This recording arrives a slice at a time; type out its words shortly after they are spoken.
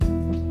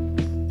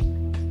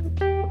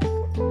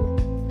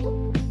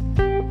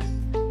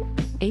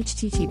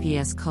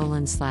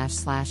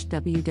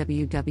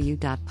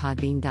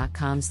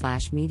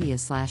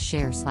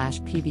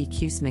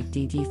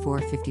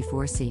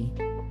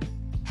https://www.podbean.com/media/share/pbqsmicdd454c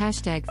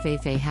Hashtag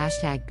Feifei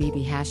Hashtag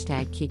Bibi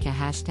Hashtag Kika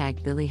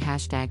Hashtag Billy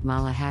Hashtag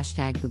Mala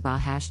Hashtag Buba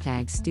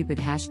Hashtag Stupid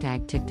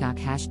Hashtag TikTok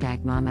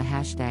Hashtag Mama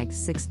Hashtag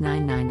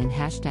 699 and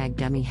Hashtag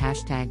Dummy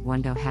Hashtag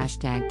Wendo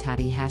Hashtag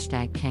Tati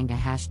Hashtag Kanga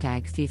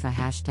Hashtag FIFA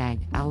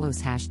Hashtag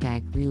Owlos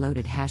Hashtag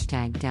Reloaded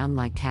Hashtag Down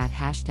Like Cat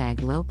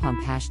Hashtag Lil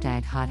Pump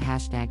Hashtag Hot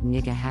Hashtag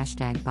Nigga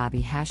Hashtag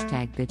Bobby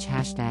Hashtag Bitch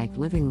Hashtag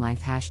Living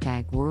Life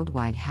Hashtag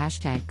Worldwide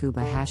Hashtag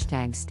Gooba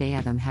Hashtag Stay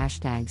Adam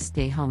Hashtag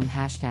Stay Home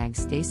Hashtag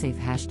Stay Safe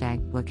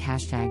Hashtag Book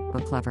Hashtag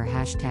Book Lover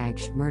Hashtag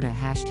Shmurda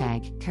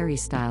Hashtag Harry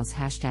Styles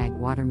Hashtag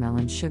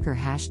Watermelon Sugar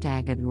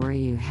Hashtag Adore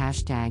You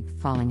Hashtag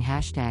Falling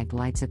Hashtag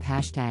Lights Up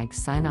Hashtag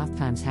Sign Off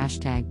Times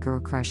Hashtag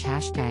Girl Crush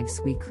Hashtag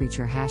Sweet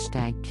Creature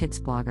Hashtag Kids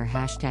Blogger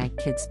Hashtag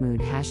Kids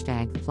Mood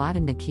Hashtag Vlad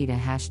and Nikita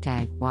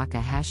Hashtag Waka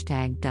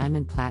Hashtag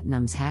Diamond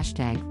Platinums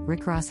Hashtag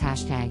Rick Ross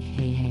Hashtag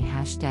Hey Hey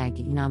Hashtag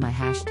Inama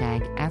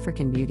Hashtag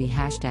African Beauty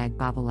Hashtag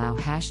Babalau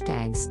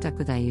Hashtag Stuck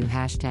With IU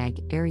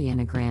Hashtag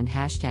Ariana Grande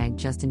Hashtag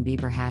Justin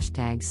Bieber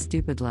Hashtag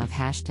Stupid Love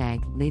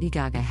Hashtag Lady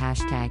Gaga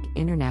Hashtag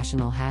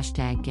International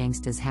Hashtag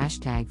Gangstas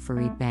Hashtag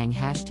Farid Bang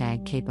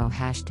Hashtag Capo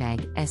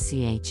Hashtag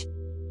SCH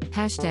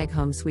Hashtag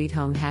Home Sweet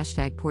Home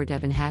Hashtag Poor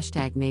Devon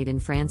Hashtag Made in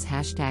France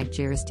Hashtag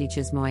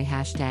Jaristiches Moi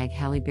Hashtag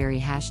Halle Berry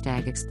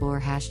Hashtag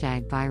Explore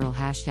Hashtag Viral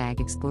Hashtag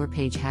Explore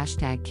Page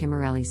Hashtag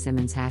Kimberly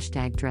Simmons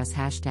Hashtag Dress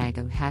Hashtag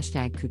O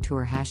Hashtag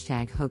Couture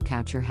Hashtag Haute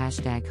Couture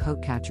Hashtag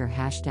Haute Couture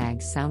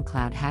Hashtag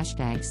SoundCloud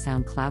Hashtag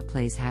SoundCloud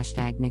Plays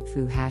Hashtag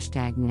NickFu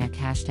Hashtag Neck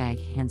Hashtag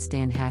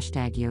Handstand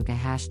Hashtag Yoga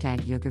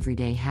Hashtag Yoga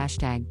Everyday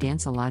Hashtag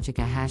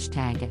Danceologica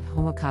Hashtag At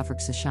Homokafrik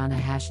Sashana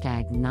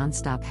Hashtag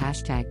Nonstop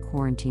Hashtag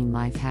Quarantine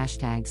Life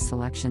Hashtag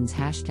Selections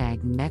Hashtag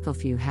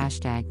Neckelfew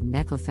Hashtag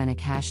Neckelfenic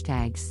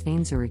Hashtag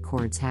Stainzer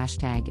Records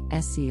Hashtag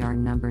SCR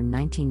number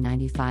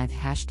 1995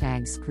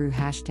 Hashtag Screw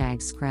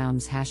Hashtag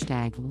Scroums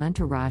Hashtag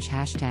Lentourage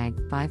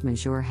Hashtag 5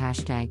 Major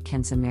Hashtag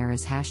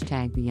Kensamaras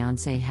Hashtag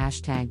Beyonce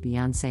Hashtag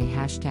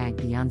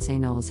Beyonce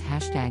Knowles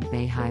Hashtag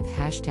Bayhive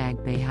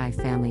Hashtag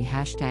Bayhive Family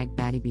Hashtag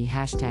Baddybee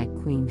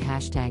Hashtag Queen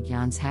Hashtag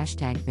Yans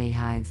Hashtag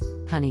Bayhive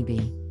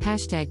Honeybee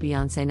Hashtag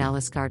Beyonce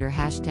Nellis Carter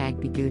Hashtag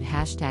Begood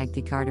Hashtag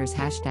The Carters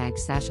Hashtag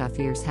Sasha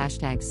Fierce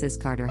Hashtag Sis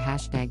Carter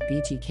Hashtag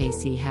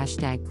BGKC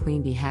Hashtag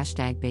Queenbee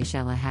Hashtag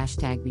Bayshella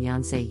Hashtag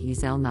Beyonce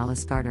Giselle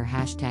Nellis Carter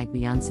Hashtag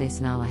Beyonce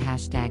Sanala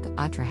Hashtag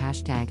Atra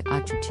Hashtag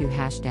Atra2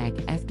 Hashtag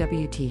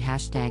FWT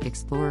Hashtag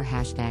Explorer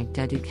Hashtag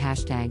Duduk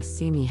Hashtag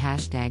See Me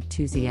Hashtag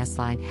 2ZS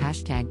Slide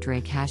Hashtag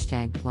Drake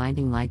Hashtag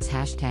Blinding Lights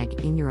Hashtag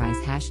In Your Eyes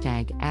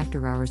Hashtag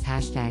After Hours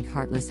Hashtag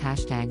Heartless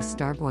Hashtag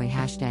Starboy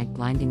Hashtag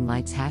Blinding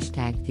Lights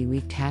Hashtag The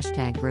Week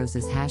Hashtag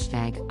Roses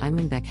Hashtag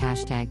Imanbek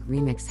Hashtag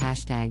Remix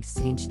Hashtag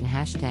Saint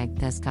Hashtag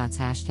Thescots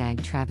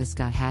Hashtag Travis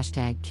Scott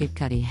Hashtag Kid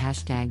Cudi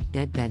Hashtag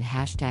Deadbed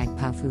Hashtag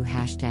Pafu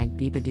Hashtag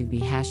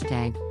Bibadoobie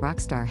Hashtag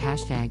Rockstar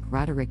Hashtag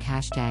Roderick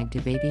Hashtag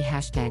DaBaby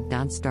Hashtag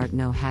Don't Start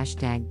No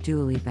Hashtag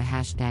Dua Lipa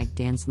Hashtag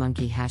Dance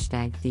Monkey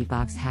Hashtag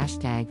TheBox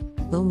Hashtag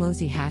Lil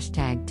Mosey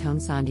Hashtag Tone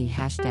Sandi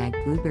Hashtag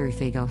Blueberry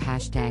Fago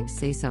Hashtag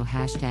Say So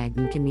Hashtag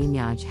Nicki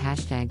Minaj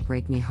Hashtag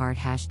Break Me Heart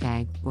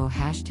Hashtag Whoa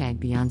Hashtag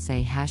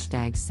Beyonce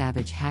Hashtag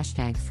Savage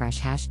Hashtag Fresh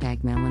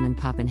Hashtag Melanin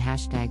Poppin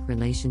Hashtag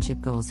Relationship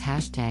Goals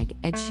Hashtag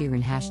Ed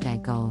Sheeran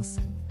Hashtag Goals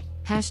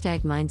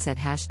Hashtag Mindset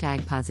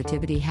Hashtag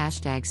Positivity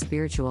Hashtag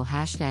Spiritual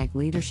Hashtag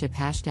Leadership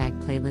Hashtag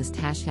Playlist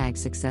Hashtag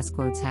Success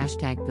Quotes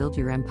Hashtag Build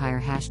Your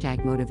Empire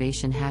Hashtag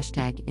Motivation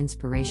Hashtag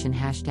Inspiration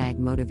Hashtag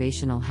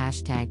Motivational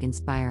Hashtag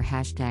Inspire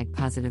Hashtag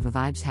Positive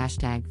Vibes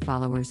Hashtag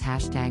Followers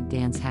Hashtag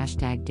Dance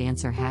Hashtag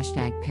Dancer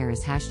Hashtag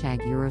Paris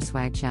Hashtag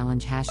Euroswag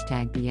Challenge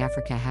Hashtag Be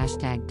Africa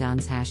Hashtag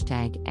Dons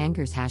Hashtag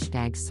Angers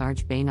Hashtag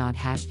Sarge Baynod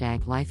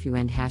Hashtag Life You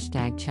End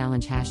Hashtag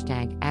Challenge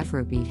Hashtag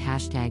Afrobeat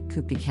Hashtag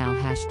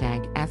Kupical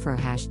Hashtag Afro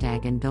Hashtag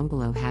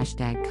Ndongolo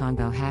Hashtag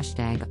Congo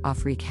Hashtag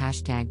Afrique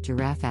Hashtag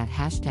Giraffe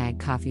Hashtag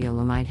Coffee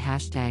Olamide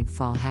Hashtag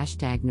Fall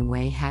Hashtag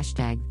Nue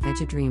Hashtag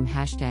Vegadream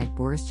Hashtag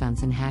Boris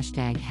Johnson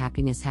Hashtag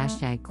Happiness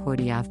Hashtag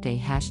Quotiafte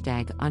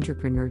Hashtag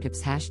Entrepreneur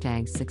Tips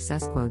Hashtag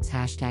Success Quotes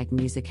Hashtag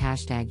Music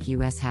Hashtag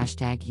US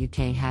Hashtag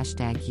UK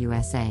Hashtag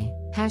USA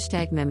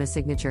Hashtag Mema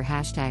Signature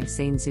Hashtag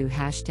Sainzu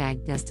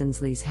Hashtag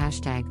Destinsleys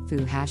Hashtag Fu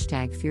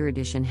Hashtag Fear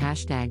Edition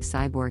Hashtag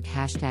Cyborg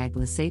Hashtag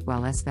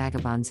Lesatewell S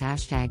Vagabonds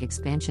Hashtag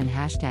Expansion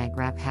Hashtag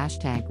Rap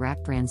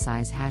Brand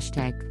Size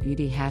Hashtag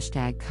Beauty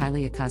Hashtag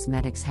Kylie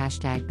Cosmetics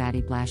Hashtag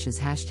Baddie Blashes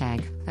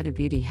Hashtag Huda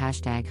Beauty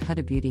Hashtag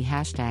Huda Beauty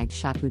Hashtag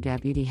Shapuda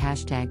Beauty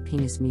Hashtag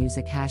Penis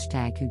Music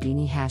Hashtag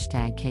Houdini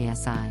Hashtag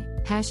KSI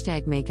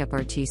Hashtag makeup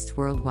artists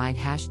worldwide.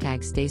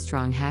 Hashtag stay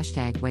strong.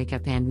 Hashtag wake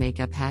up and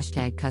makeup.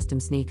 Hashtag custom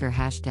sneaker.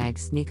 Hashtag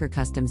sneaker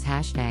customs.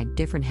 Hashtag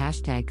different.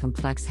 Hashtag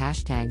complex.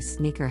 Hashtag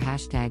sneaker.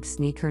 Hashtag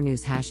sneaker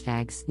news.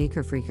 Hashtag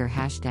sneaker freaker.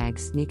 Hashtag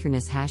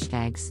sneakerness.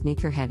 Hashtag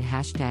sneakerhead.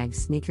 Hashtag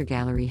sneaker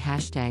gallery.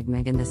 Hashtag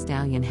Megan Thee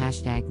Stallion.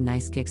 Hashtag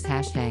nice kicks.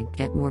 Hashtag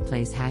get more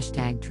plays.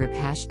 Hashtag drip.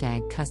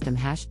 Hashtag custom.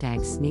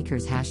 Hashtag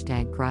sneakers.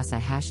 Hashtag grasa.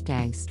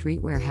 Hashtag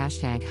streetwear.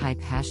 Hashtag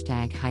hype.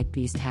 Hashtag hype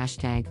beast.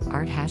 Hashtag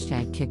art.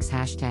 Hashtag kicks.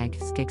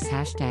 Hashtag skicks.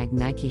 Hashtag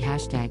Nike.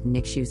 Hashtag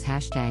Nick shoes.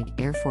 Hashtag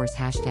Air Force.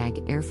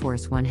 Hashtag Air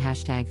Force One.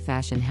 Hashtag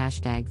fashion.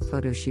 Hashtag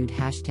photoshoot.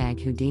 Hashtag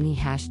Houdini.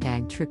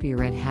 Hashtag trippy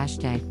red.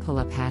 Hashtag pull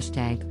up.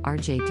 Hashtag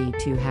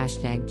RJD2.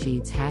 Hashtag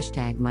Jeeds.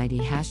 Hashtag mighty.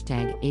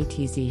 Hashtag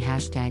ATZ.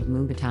 Hashtag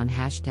Moonbaton.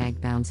 Hashtag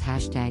bounce.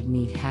 Hashtag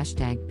neat.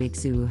 Hashtag big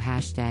zoo.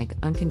 Hashtag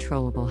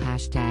uncontrollable.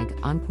 Hashtag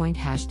on point.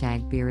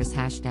 Hashtag Beerus.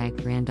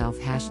 Hashtag Randolph.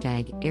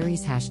 Hashtag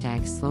Aries.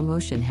 Hashtag slow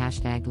motion.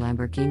 Hashtag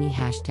Lamborghini.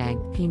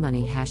 Hashtag P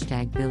money.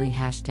 Hashtag Billy.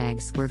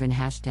 Hashtag swervin.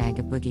 Hashtag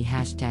a boogie.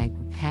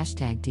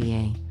 Hashtag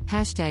DA.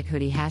 Hashtag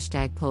hoodie.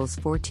 Hashtag pulse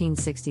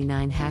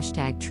 1469.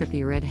 Hashtag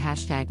trippy red.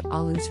 Hashtag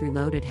alus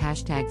reloaded.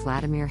 Hashtag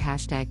Vladimir.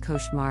 Hashtag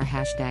koshmar.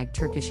 Hashtag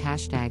Turkish.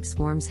 Hashtag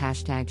swarms.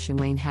 Hashtag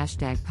Shinwain.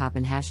 Hashtag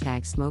poppin.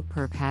 Hashtag smoke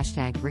perp.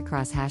 Hashtag Rick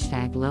Ross.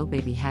 Hashtag low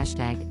baby.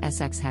 Hashtag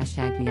SX.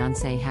 Hashtag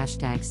Beyonce.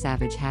 Hashtag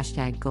savage.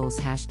 Hashtag goals.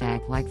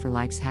 Hashtag like for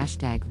likes.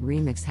 Hashtag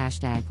remix.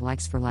 Hashtag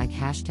likes for like.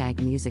 Hashtag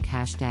music.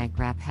 Hashtag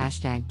rap.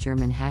 Hashtag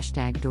German.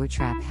 Hashtag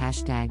Deutschrap.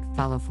 Hashtag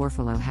follow for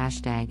follow.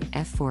 Hashtag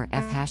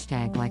F4F.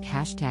 Hashtag like.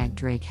 Hashtag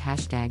Drake.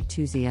 Hashtag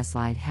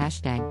 2ZSLide.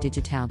 Hashtag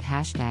Digitald.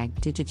 Hashtag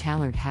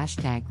Digitalert.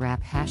 Hashtag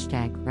rap.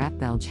 Hashtag rap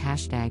belge.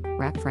 Hashtag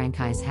rap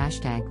franchise.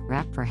 Hashtag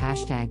rap for.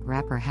 Hashtag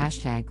rapper.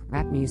 Hashtag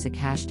rap music.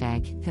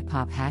 Hashtag hip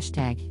hop.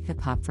 Hashtag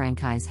hip hop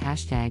franchise.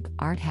 Hashtag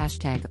art.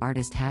 Hashtag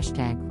artist.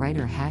 Hashtag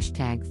writer.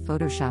 Hashtag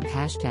Photoshop.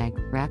 Hashtag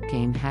rap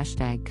game.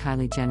 Hashtag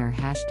Kylie Jenner.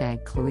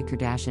 Hashtag Khloe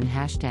Kardashian.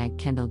 Hashtag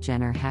Kendall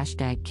Jenner.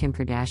 Hashtag Kim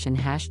Kardashian.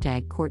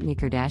 Hashtag Kourtney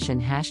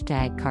Kardashian.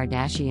 Hashtag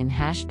Kardashian.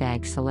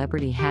 Hashtag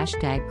celebrity.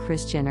 Hashtag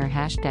Kris Jenner.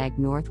 Hashtag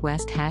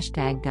Northwest.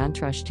 Hashtag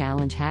Duntrush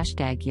Challenge.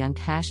 Hashtag Young.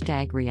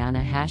 Hashtag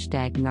Rihanna.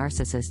 Hashtag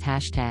Narcissist.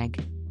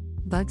 Hashtag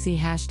Bugsy.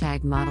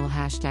 Hashtag model.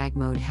 Hashtag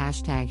mode.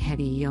 Hashtag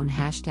Hetty Yon.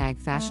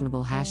 Hashtag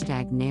fashionable.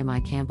 Hashtag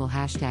Naomi Campbell.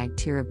 Hashtag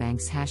Tyra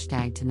Banks.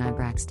 Hashtag Tanai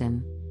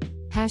Braxton.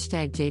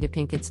 Hashtag Jada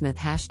Pinkett Smith.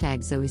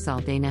 Hashtag Zoe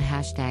Saldana.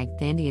 Hashtag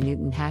Thandia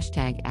Newton.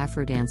 Hashtag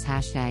Afrodance.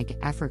 Hashtag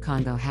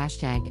Afrocongo.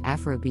 Hashtag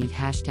Afrobeat.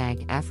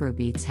 Hashtag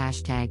Afrobeats.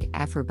 Hashtag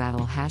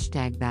Afrobattle.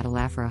 Hashtag Battle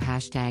Afro.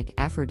 Hashtag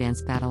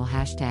Afrodance Battle.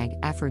 Hashtag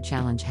Afro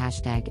Challenge.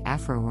 Hashtag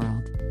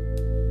Afroworld.